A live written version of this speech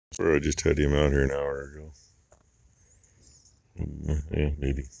Or I just had him out here an hour ago. Yeah,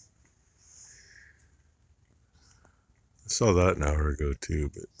 maybe. I saw that an hour ago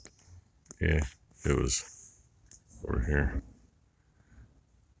too, but yeah, it was over here.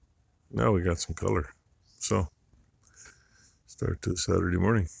 Now we got some color. So, start to Saturday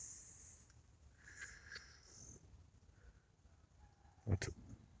morning. Lots of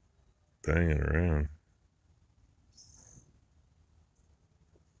banging around.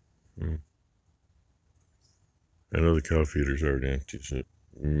 I know the cow feeder's already empty, so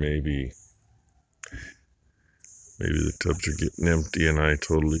maybe the tubs are getting empty and I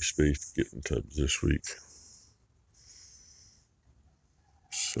totally spaced getting tubs this week.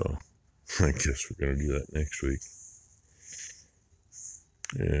 So I guess we're going to do that next week.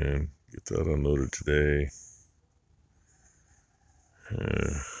 And get that unloaded today.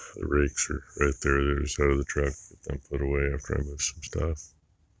 The rakes are right there. They're just out of the truck. Get them put away after I move some stuff.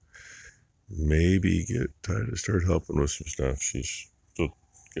 Maybe get Ty to start helping with some stuff. She's still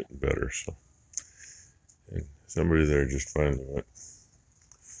getting better, so. And somebody there just finally went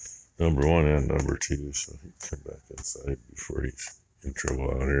number 1 and number 2, so he can come back inside before he's in trouble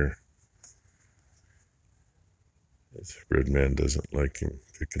out here. This red man doesn't like him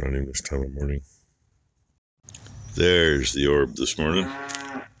picking on him this time of morning. There's the orb this morning.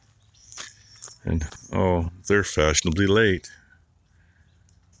 And oh, they're fashionably late.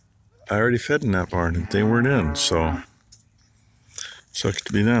 I already fed in that barn and they weren't in, so sucks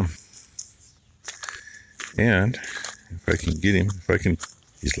to be them. And if I can get him,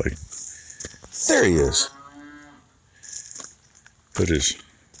 he's like, there he is. Put his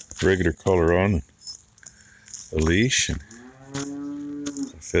regular collar on, a leash, and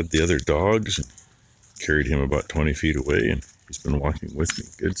fed the other dogs and carried him about 20 feet away, and he's been walking with me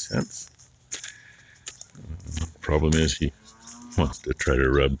good since. Problem is he wants to try to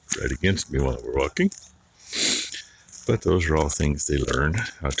rub right against me while we're walking. But those are all things they learn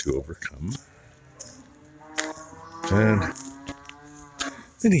how to overcome. And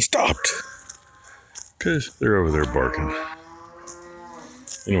then he stopped because they're over there barking.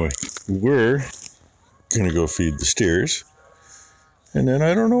 Anyway, we're going to go feed the steers. And then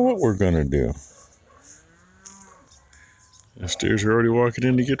I don't know what we're going to do. The steers are already walking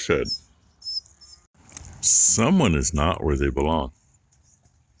in to get fed. Someone is not where they belong.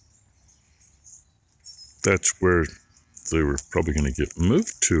 That's where they were probably going to get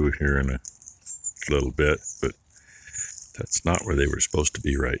moved to here in a little bit, but that's not where they were supposed to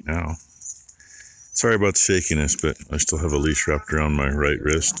be right now. Sorry about the shakiness, but I still have a leash wrapped around my right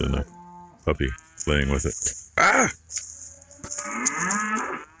wrist and a puppy playing with it. Ah!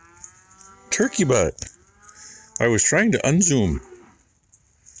 Turkey butt. I was trying to unzoom.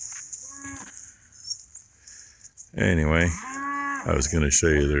 Anyway, I was going to show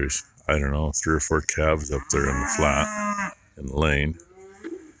you there's, I don't know, 3 or 4 calves up there in the flat, in the lane.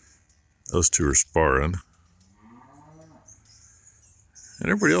 Those 2 are sparring. And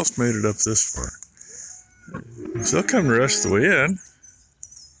everybody else made it up this far. So they'll come the rest of the way in.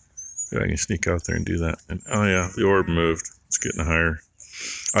 Maybe I can sneak out there and do that. And oh yeah, the orb moved. It's getting higher.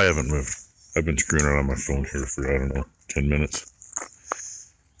 I haven't moved. I've been screwing around on my phone here for, I don't know, 10 minutes.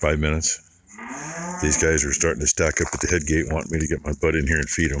 5 minutes. These guys are starting to stack up at the head gate, wanting me to get my butt in here and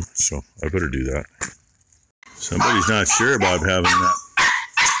feed them. So I better do that. Somebody's not sure about having that.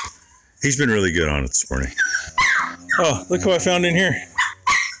 He's been really good on it this morning. Oh, look who I found in here.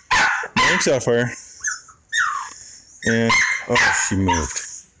 Morning, Sapphire. And, oh, she moved.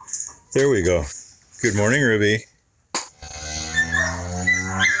 There we go. Good morning, Ruby.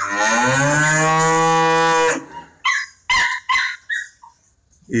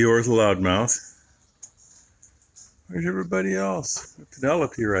 Eeyore's a loudmouth. Where's everybody else?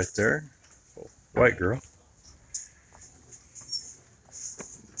 Penelope right there. Oh, white girl.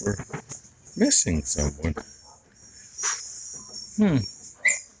 We're missing someone.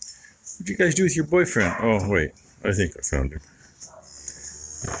 What'd you guys do with your boyfriend? Oh, wait. I think I found him.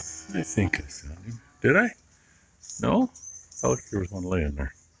 Did I? No? I felt like there was one laying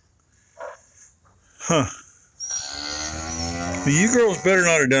there. Huh. Well, you girls better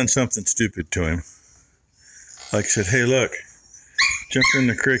not have done something stupid to him. Like I said, hey, look. Jump in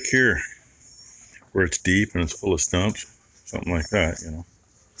the creek here. Where it's deep and it's full of stumps. Something like that, you know.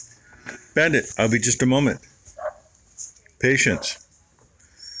 Bandit, I'll be just a moment. Patience.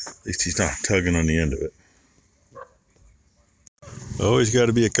 At least he's not tugging on the end of it. Always got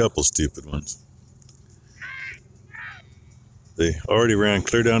to be a couple stupid ones. They already ran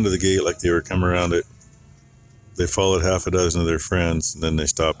clear down to the gate like they were coming around it. They followed half a dozen of their friends, and then they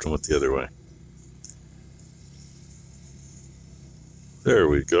stopped and went the other way. There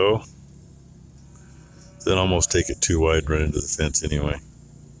we go. Then almost take it too wide, run into the fence anyway.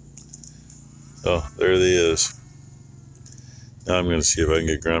 Oh, there they is. Now I'm going to see if I can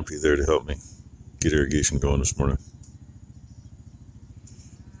get Grumpy there to help me get irrigation going this morning.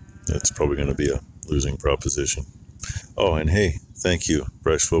 That's probably going to be a losing proposition. Oh, and hey, thank you,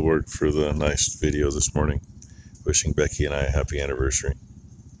 Bryce Wilborg, for the nice video this morning. Wishing Becky and I a happy anniversary.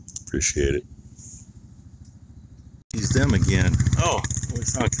 Appreciate it. He's them again. Oh, we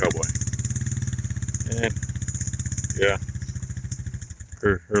found Cowboy. And yeah,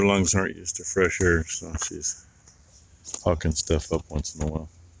 her lungs aren't used to fresh air, so she's hawking stuff up once in a while.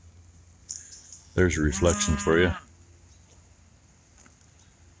 There's a reflection for you.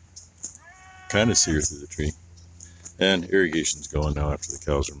 Kind of see her through the tree. And irrigation's going now after the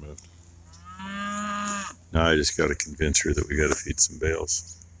cows are moved. Now I just got to convince her that we got to feed some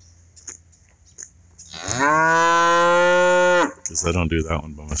bales. Because I don't do that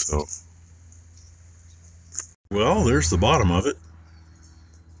one by myself. Well, there's the bottom of it.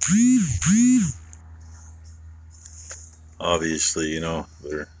 Obviously, you know,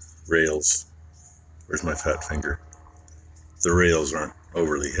 the rails. Where's my fat finger? The rails aren't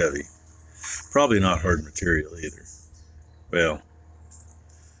overly heavy. Probably not hard material either. Well,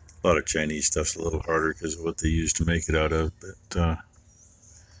 a lot of Chinese stuff's a little harder because of what they use to make it out of, but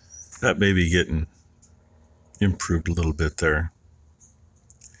that may be getting improved a little bit there.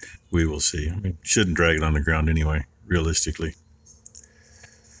 We will see. I mean, shouldn't drag it on the ground anyway, realistically.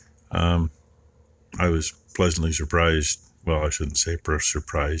 I was pleasantly surprised. Well, I shouldn't say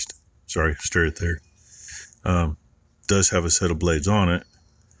surprised. Sorry, stir it there. Does have a set of blades on it,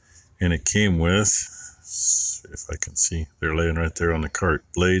 and it came with, if I can see, they're laying right there on the cart,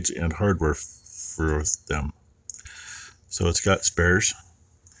 blades and hardware for them. So it's got spares.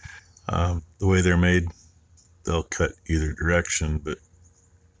 The way they're made, they'll cut either direction, but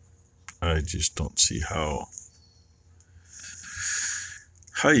I just don't see how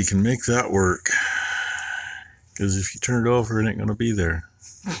you can make that work. Because if you turn it over, it ain't going to be there.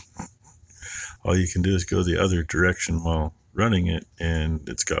 All you can do is go the other direction while running it, and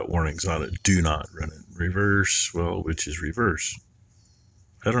it's got warnings on it. Do not run it in reverse. Well, which is reverse?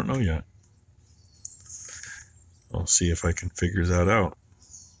 I don't know yet. I'll see if I can figure that out.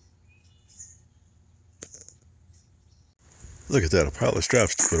 Look at that, a pile of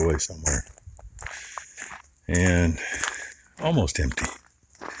straps to put away somewhere. And almost empty.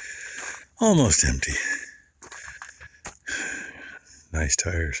 Almost empty. Nice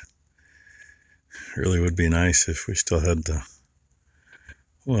tires. Really would be nice if we still had the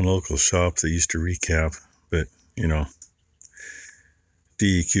one local shop that used to recap, but you know,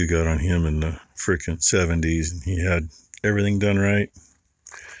 DEQ got on him in the frickin' 70s and he had everything done right,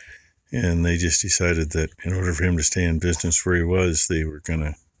 and they just decided that in order for him to stay in business where he was, they were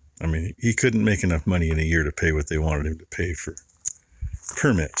gonna, I mean, he couldn't make enough money in a year to pay what they wanted him to pay for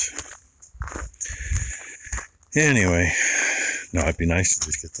permits. Anyway, no, it'd be nice to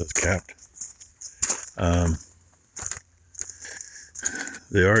just get those capped.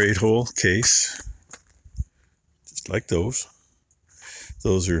 They are 8-hole case, just like those.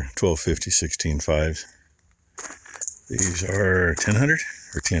 Those are 1250 16.5s. These are 1000 or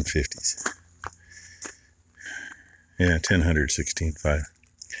 1050s. Yeah, 1000 16.5.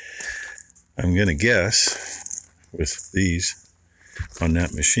 I'm gonna guess with these on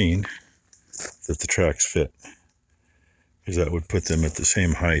that machine that the tracks fit, because that would put them at the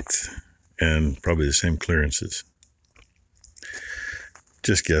same height and probably the same clearances.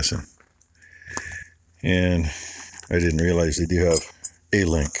 Just guessing. And I didn't realize they do have a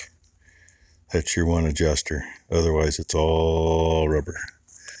link. That's your one adjuster. Otherwise, it's all rubber.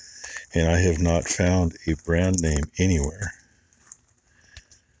 And I have not found a brand name anywhere.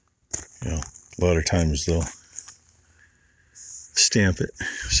 You know, a lot of times they'll stamp it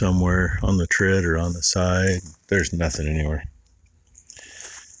somewhere on the tread or on the side. There's nothing anywhere.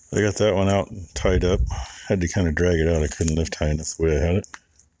 I got that one out and tied up. Had to kind of drag it out. I couldn't lift high enough the way I had it.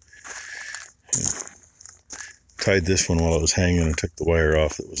 And tied this one while it was hanging and took the wire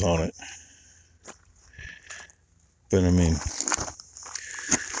off that was on it. But I mean,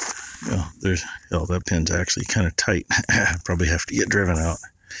 you know, that pin's actually kind of tight. Probably have to get driven out.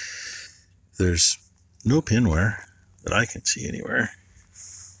 There's no pin wear that I can see anywhere.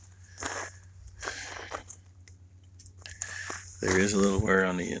 There is a little wear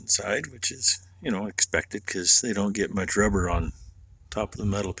on the inside, which is, you know, expected because they don't get much rubber on top of the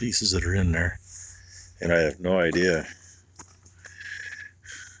metal pieces that are in there. And I have no idea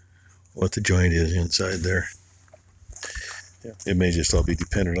what the joint is inside there. Yeah, it may just all be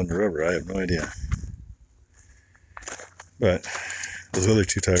dependent on the rubber. I have no idea. But Those other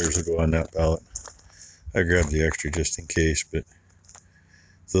 2 tires will go on that pallet. I grabbed the extra just in case, but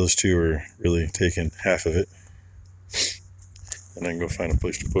those 2 are really taking half of it. And I can go find a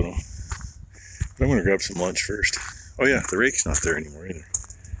place to put them. But I'm going to grab some lunch first. Oh yeah, the rake's not there anymore either.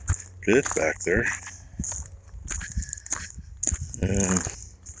 It's back there. And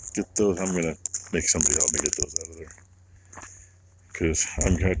get those. I'm going to make somebody help me get those out of there. Because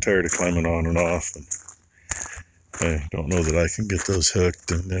I'm tired of climbing on and off. And I don't know that I can get those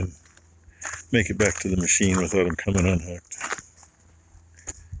hooked and then make it back to the machine without them coming unhooked.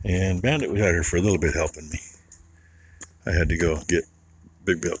 And Bandit was out here for a little bit helping me. I had to go get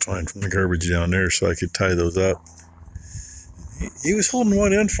big bale twine from the garbage down there so I could tie those up. He was holding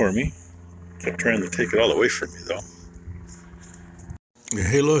one end for me. Kept trying to take it all away from me though.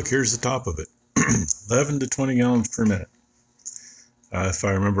 Hey look, here's the top of it. 11 to 20 gallons per minute. If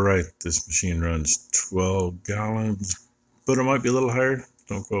I remember right, this machine runs 12 gallons, but it might be a little higher.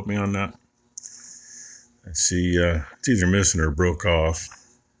 Don't quote me on that. I see it's either missing or broke off.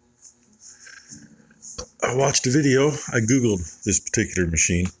 I watched a video. I Googled this particular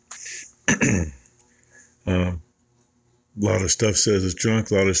machine. A lot of stuff says it's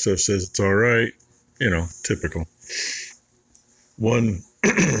junk. A lot of stuff says it's all right. You know, typical. One,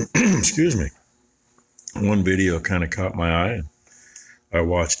 excuse me. One video kind of caught my eye. And I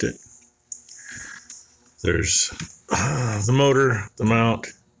watched it. There's the motor, the mount,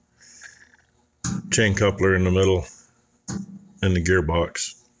 chain coupler in the middle, and the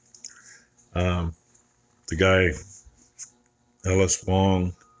gearbox. The guy, Ellis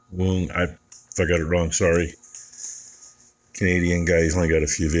Wong, if I got it wrong, sorry. Canadian guy, he's only got a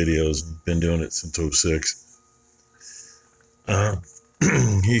few videos and been doing it since 06.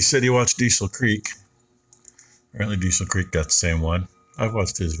 He said he watched Diesel Creek. Apparently Diesel Creek got the same one. I've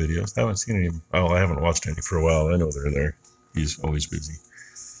watched his videos. I haven't seen any. I haven't watched any for a while. I know they're there. He's always busy.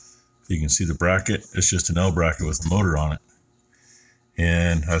 You can see the bracket. It's just an L bracket with a motor on it.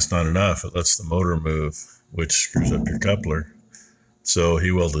 And that's not enough. It lets the motor move, which screws up your coupler. So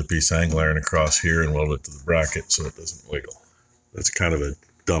he welded a piece of angle iron across here and welded it to the bracket so it doesn't wiggle. That's kind of a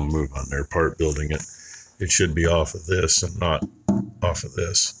dumb move on their part, building it. It should be off of this and not off of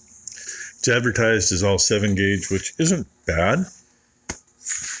this. It's advertised as all 7 gauge, which isn't bad.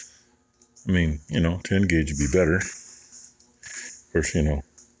 I mean, 10 gauge would be better. Of course,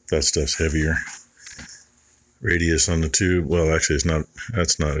 that stuff's heavier. Radius on the tube, well, actually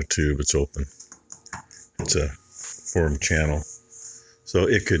that's not a tube, it's open. It's a formed channel. So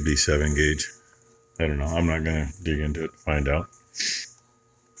it could be 7 gauge. I don't know. I'm not going to dig into it to find out.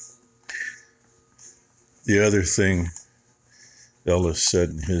 The other thing Ellis said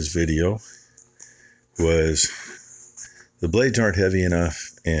in his video was the blades aren't heavy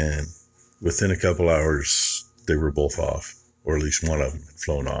enough, and within a couple hours they were both off, or at least one of them had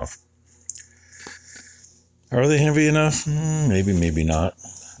flown off. Are they heavy enough? Maybe, maybe not.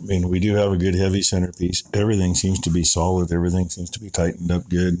 I mean, we do have a good heavy centerpiece. Everything seems to be solid. Everything seems to be tightened up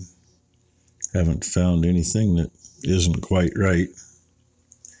good. Haven't found anything that isn't quite right.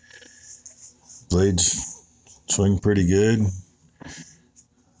 Blades swing pretty good.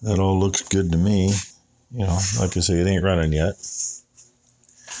 That all looks good to me. Like I say, it ain't running yet.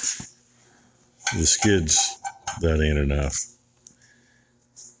 The skids, that ain't enough.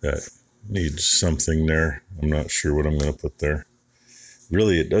 That needs something there. I'm not sure what I'm going to put there.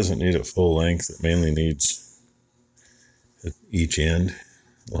 Really, it doesn't need a full length. It mainly needs at each end,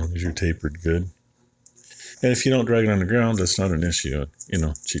 as long as you're tapered good. And if you don't drag it on the ground, that's not an issue.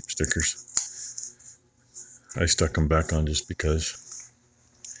 Cheap stickers. I stuck them back on just because.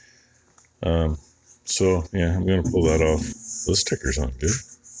 So, yeah, I'm going to pull that off. Those stickers on good.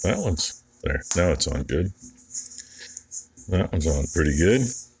 That one's there. Now it's on good. That one's on pretty good.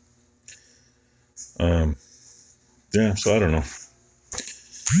 Yeah, so I don't know.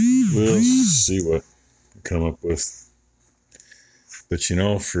 We'll see what we come up with. But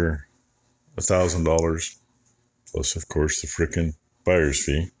for $1,000 plus, of course, the frickin' buyer's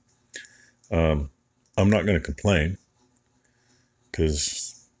fee, I'm not going to complain,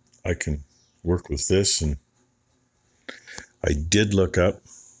 because I can work with this. And I did look up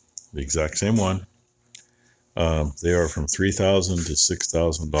the exact same one. They are from $3,000 to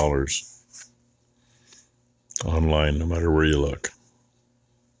 $6,000 online, no matter where you look.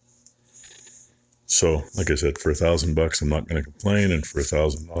 So, like I said, for $1,000, I'm not going to complain, and for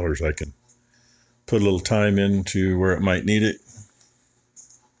 $1,000, I can put a little time into where it might need it.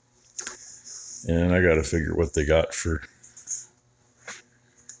 And I got to figure what they got for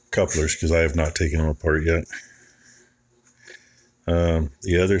couplers, because I have not taken them apart yet.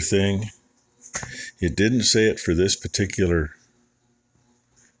 The other thing, it didn't say it for this particular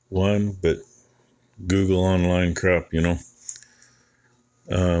one, but Google online crap, you know.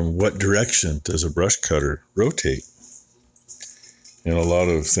 What direction does a brush cutter rotate? And a lot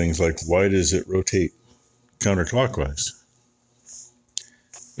of things like, why does it rotate counterclockwise?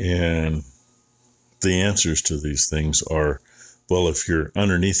 And the answers to these things are, well, if you're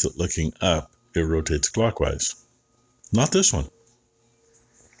underneath it looking up, it rotates clockwise. Not this one.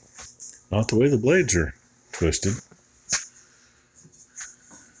 Not the way the blades are twisted.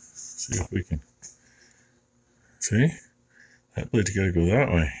 See if we can. See? That blade's got to go that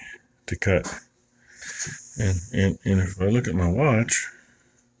way to cut. And if I look at my watch,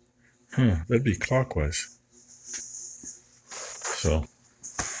 that'd be clockwise. So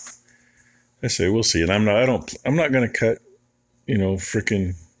I say we'll see. And I'm not going to cut,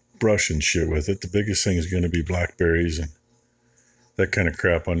 freaking brush and shit with it. The biggest thing is going to be blackberries and that kind of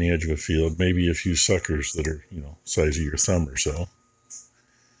crap on the edge of a field. Maybe a few suckers that are, size of your thumb or so.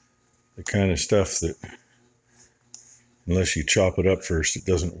 The kind of stuff that, unless you chop it up first, it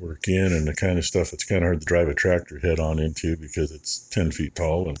doesn't work in, and the kind of stuff it's kind of hard to drive a tractor head on into because it's 10 feet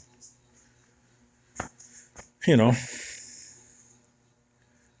tall, and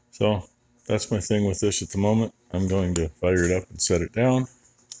so that's my thing with this at the moment. I'm going to fire it up and set it down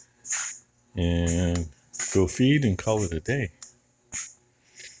and go feed and call it a day.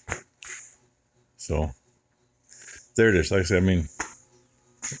 So there it is. Like I said,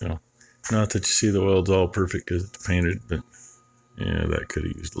 not that you see the weld's all perfect because it's painted, but yeah, that could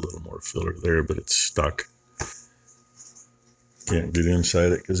have used a little more filler there, but it's stuck. Can't get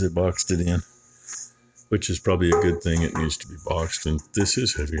inside it because they boxed it in, which is probably a good thing. It needs to be boxed, and this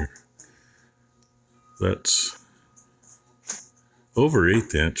is heavier. That's over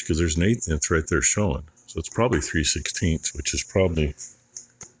 1/8 inch because there's an 1/8 inch right there showing. So it's probably 3/16, which is probably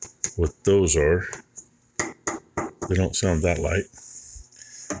what those are. They don't sound that light,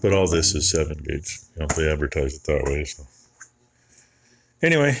 but all this is 7 gauge. They advertise it that way. So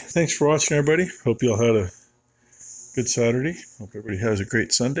anyway, thanks for watching, everybody. Hope you all had a good Saturday. Hope everybody has a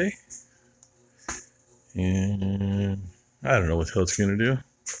great Sunday. And I don't know what the hell it's going to do.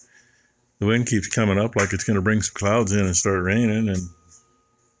 The wind keeps coming up like it's going to bring some clouds in and start raining, and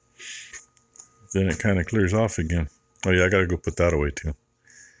then it kind of clears off again. Oh yeah, I got to go put that away too.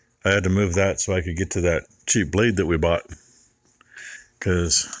 I had to move that so I could get to that cheap blade that we bought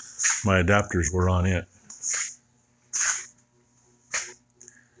because my adapters were on it.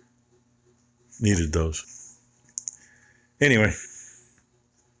 Needed those. Anyway,